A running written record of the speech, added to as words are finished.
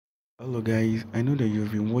Hello guys, I know that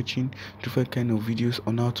you've been watching different kind of videos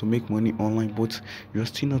on how to make money online, but you're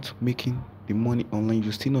still not making the money online,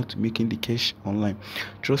 you're still not making the cash online.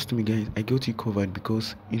 Trust me guys, I got you covered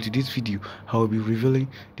because into this video I will be revealing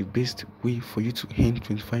the best way for you to earn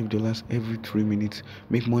 $25 every 3 minutes,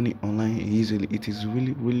 make money online easily. It is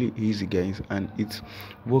really easy guys, and it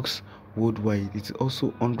works worldwide. It's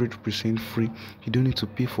also 100% free. You don't need to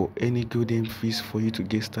pay for any golden fees for you to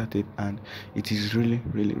get started, and it is really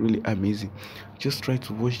amazing. Just try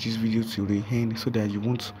to watch this video till the end so that you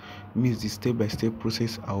won't miss the step-by-step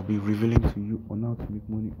process I'll be revealing to you on how to make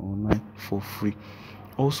money online for free.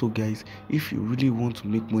 Also guys, if you really want to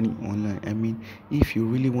make money online, if you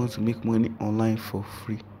really want to make money online for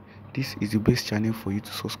free, this is the best channel for you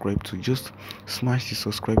to subscribe to. Just smash the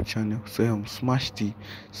subscribe channel, so smash the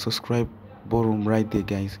subscribe button right there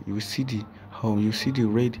guys. You will see the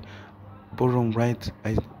red button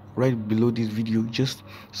right below this video. Just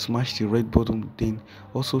smash the red button, then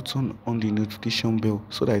also turn on the notification bell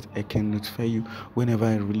so that I can notify you whenever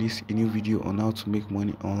I release a new video on how to make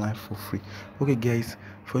money online for free. Okay guys,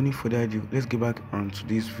 for any further ado, let's get back onto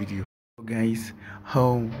this video. So guys,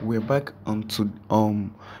 we are back on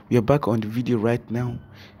the video right now.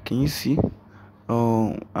 Can you see?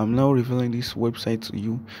 I'm now revealing this website to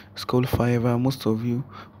you. It's called Fiverr. Most of you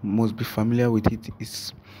must be familiar with it.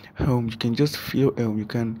 It's you can just feel you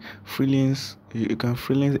can freelance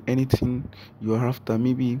anything you are after.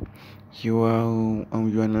 Maybe you are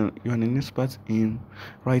an expert in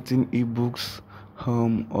writing ebooks,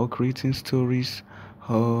 or creating stories,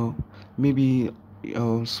 maybe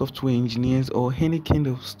software engineers or any kind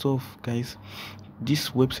of stuff guys.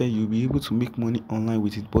 This website you'll be able to make money online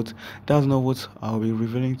with it, but that's not what I'll be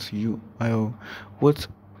revealing to you. What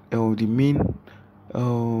the main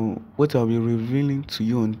what I'll be revealing to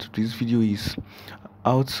you on this video is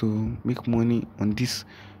how to make money on this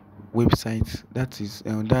website.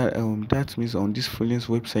 That means on this freelance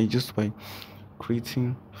website, just by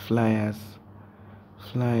creating fly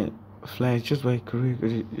flyers, just by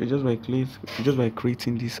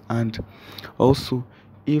creating this. And also,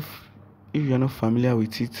 if you're not familiar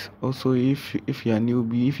with it, also if you're a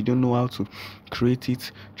newbie, if you don't know how to create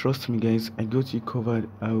it, trust me guys, I got you covered.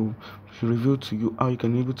 I'll reveal to you how you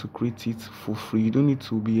can be able to create it for free. You don't need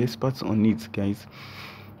to be experts on it guys.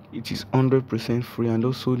 It is 100% free and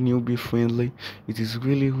also newbie friendly. It is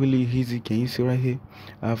really easy. Can you see right here?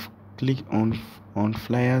 I've clicked on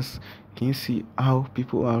flyers. Can you see how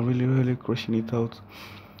people are really crushing it out?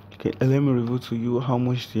 Okay, let me reveal to you how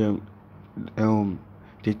much they're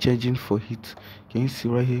charging for it. Can you see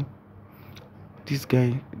right here? This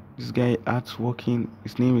guy Art Working,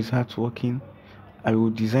 his name is Art Working. I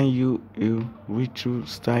will design you a retro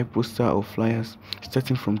style poster or flyers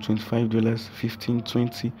starting from $25, 15,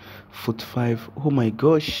 20, 45. Oh my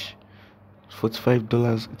gosh,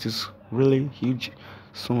 $45. It is really huge,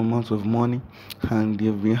 some amount of money, and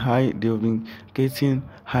they've been getting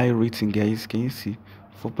high rating guys. Can you see?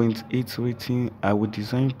 4.8 rating. I will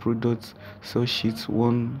design products, sell sheets,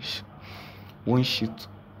 one sheet,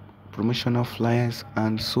 promotional flyers,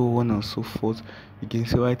 and so on and so forth. You can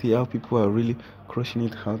see right here how people are really crushing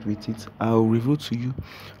it out with it. I'll reveal to you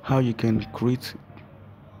how you can create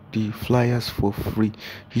the flyers for free.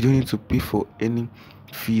 You don't need to pay for any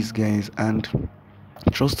fees guys, and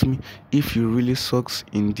trust me, if you really sucks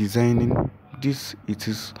in designing this, it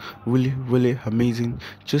is really amazing.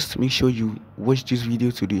 Just make sure you watch this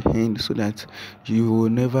video to the end so that you will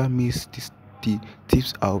never miss the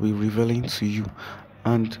tips I'll be revealing to you.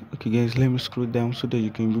 And okay guys, let me scroll down so that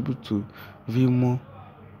you can be able to view more.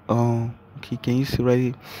 Okay, can you see right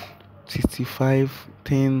here? 65,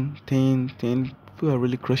 10, 10, 10. People are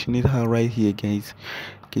really crushing it out right here guys.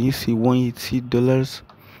 Can you see $180?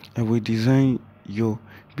 I will design your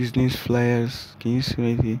business flyers. Can you see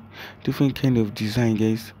right here? Different kind of design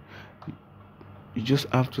guys. You just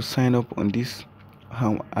have to sign up on this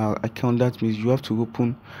account. That means you have to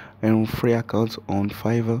open a free account on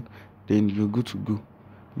Fiverr, then you're good to go.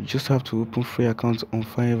 You just have to open free accounts on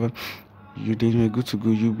Fiverr. You're good to go.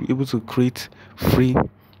 You'll be able to create free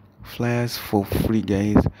flyers for free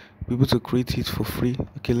guys. Be able to create it for free.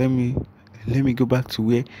 Okay, let me go back to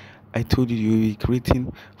where I told you you'll be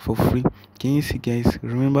creating for free. Can you see guys?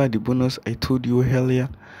 Remember the bonus I told you earlier?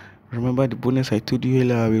 I'll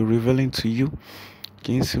be revealing to you.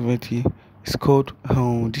 Can you see right here? It's called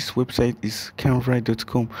this website is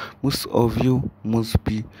canva.com. Most of you must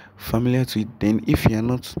be familiar to it. Then if you are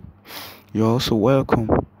not, you're also welcome.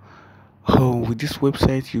 With this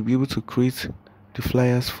website you'll be able to create the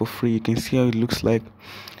flyers for free. You can see how it looks like.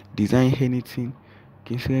 Design anything.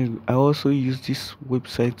 You can see I also use this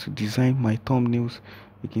website to design my thumbnails.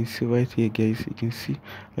 You can see right here, guys. You can see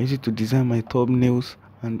I use it to design my thumbnails.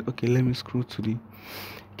 And okay, let me scroll to the,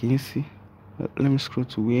 can you see, let me scroll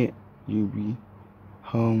to where you'll be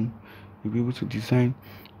um you'll be able to design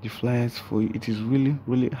the flyers for you. It is really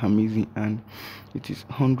amazing, and it is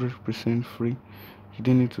 100% free. You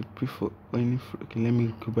don't need to pay for any okay, let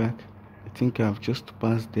me go back. I think I've just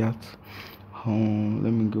passed that.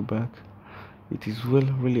 Let me go back. It is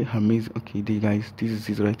really amazing. Okay, there, guys, this is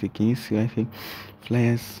it right here. Can you see right here?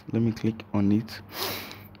 Flyers. Let me click on it.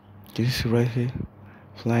 Can you see right here?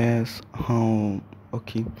 Flyers.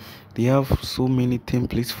 Okay, they have so many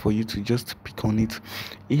templates for you to just pick on it.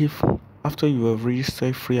 If after you have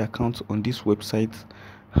registered free account on this website,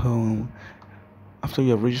 um after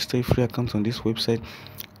you have registered free account on this website,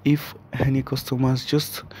 if any customers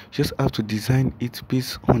just have to design it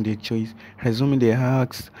based on their choice. Assuming they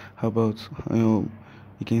asked about, you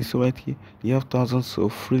can see right here, you have thousands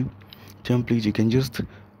of free templates. You can just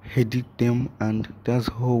edit them, and that's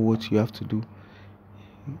all what you have to do.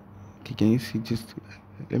 Okay, can you see? Just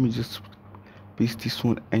let me just paste this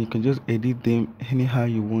one, and you can just edit them anyhow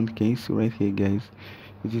you want. Can you see right here, guys?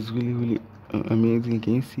 It is really amazing.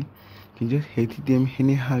 Can you see? You can just edit them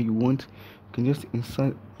anyhow you want. You can just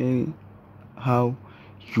insert any how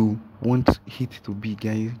you want it to be,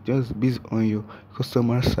 guys, just based on your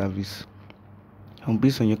customer service and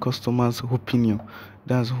based on your customers opinion.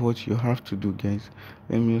 That's what you have to do, guys.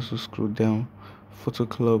 Let me also scroll down. Photo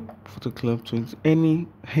club 20,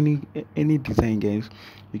 any design, guys.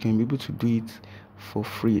 You can be able to do it for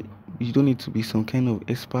free. You don't need to be some kind of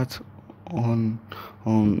expert on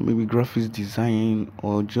maybe graphics design,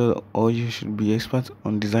 or you should be expert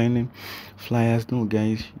on designing flyers. No,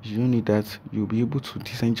 guys, you don't need that. You'll be able to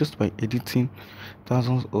design just by editing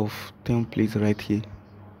thousands of templates right here.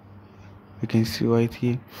 You can see right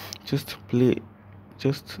here. Just play,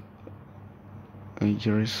 just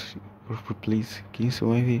just replace. Can you see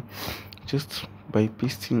right here? Just by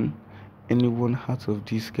pasting any one out of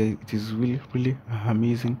this, guys, it is really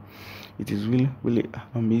amazing. It is really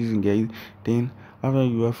amazing, guys. Then after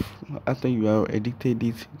you have edited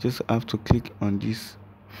it, just have to click on this.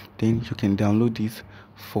 Then you can download it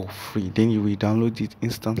for free. Then you will download it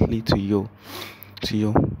instantly to your to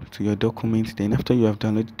your to your document. Then after you have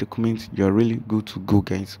downloaded the document, you are really good to go,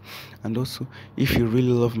 guys. And also, if you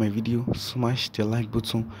really love my video, smash the like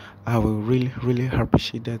button. I will really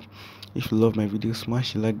appreciate that. If you love my video,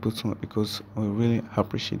 smash the like button, because I will really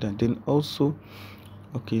appreciate that. Then also,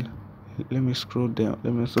 okay, let me scroll down.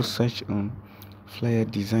 Let me also search on flyer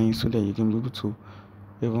design so that you can be able to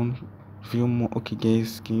even view more. Okay,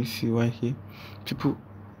 guys, can you see right here? People,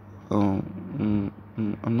 I'm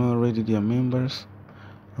not already their members.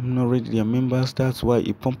 I'm not already their members. That's why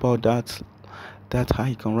it pump out that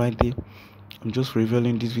icon right there. I'm just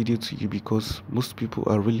revealing this video to you because most people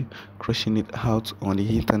are really crushing it out on the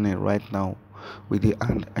internet right now with it,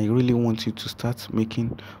 and I really want you to start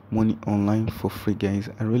making money online for free, guys.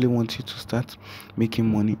 I really want you to start making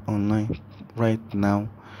money online right now.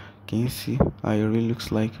 Can you see how it really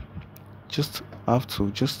looks like? Just have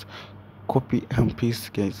to just copy and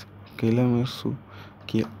paste, guys. Okay,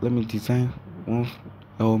 let me design one.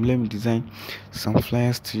 Let me design some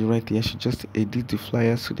flyers to you right here. I should just edit the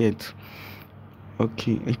flyers so that,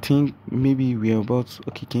 okay, I think maybe we are about,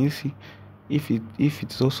 okay, can you see if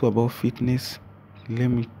it's also about fitness? Let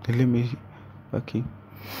me okay,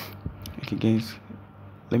 guys,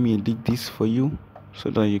 let me edit this for you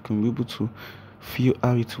so that you can be able to feel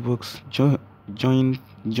how it works. Join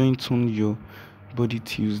tune your body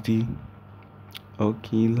Tuesday.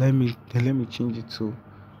 Okay, let me change it to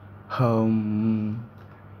um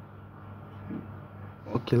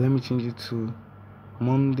okay, let me change it to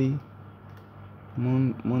Monday.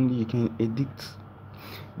 Monday. You can edit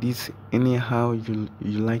this anyhow you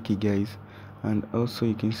like it, guys. And also,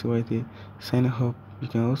 you can see right here, sign up. You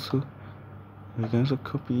can also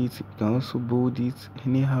copy it. You can also bold it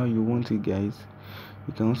anyhow you want it, guys.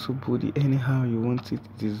 You can also bold it anyhow you want it.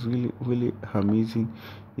 It is really amazing.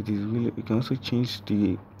 It is really, you can also change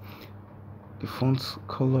the font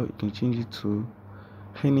color. You can change it to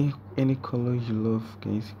any color you love,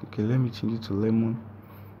 guys. Okay, let me change it to lemon.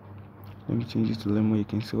 You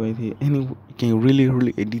can see right here, you can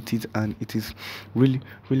really edit it, and it is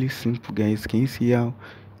really simple, guys. Can you see how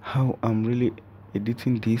I'm really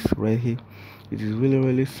editing this right here? It is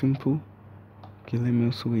really simple. Okay, let me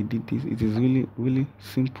also edit this. It is really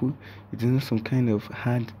simple. It is not some kind of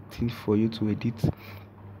hard thing for you to edit.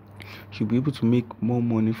 You'll be able to make more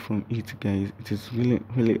money from it, guys. It is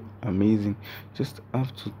really amazing. Just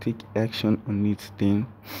have to take action on it, then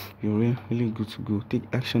you're really good to go. Take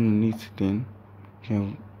action on it, then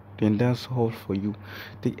then that's all for you.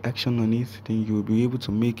 Take action on it, then you will be able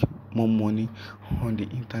to make more money on the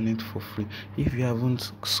internet for free. If you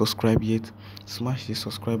haven't subscribed yet, smash the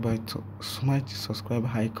subscribe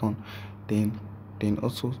icon, then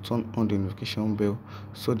also turn on the notification bell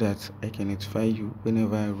so that I can notify you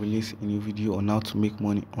whenever I release a new video on how to make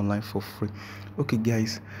money online for free. Okay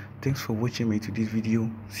guys, thanks for watching me to this video.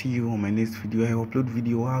 See you on my next video. I upload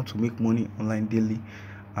video how to make money online daily,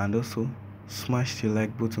 and also smash the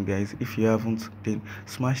like button guys. If you haven't, then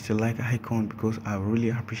smash the like icon because I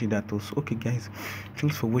really appreciate that also. Okay guys,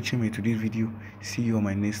 thanks for watching me to this video. See you on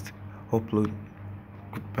my next upload.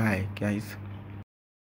 Goodbye guys.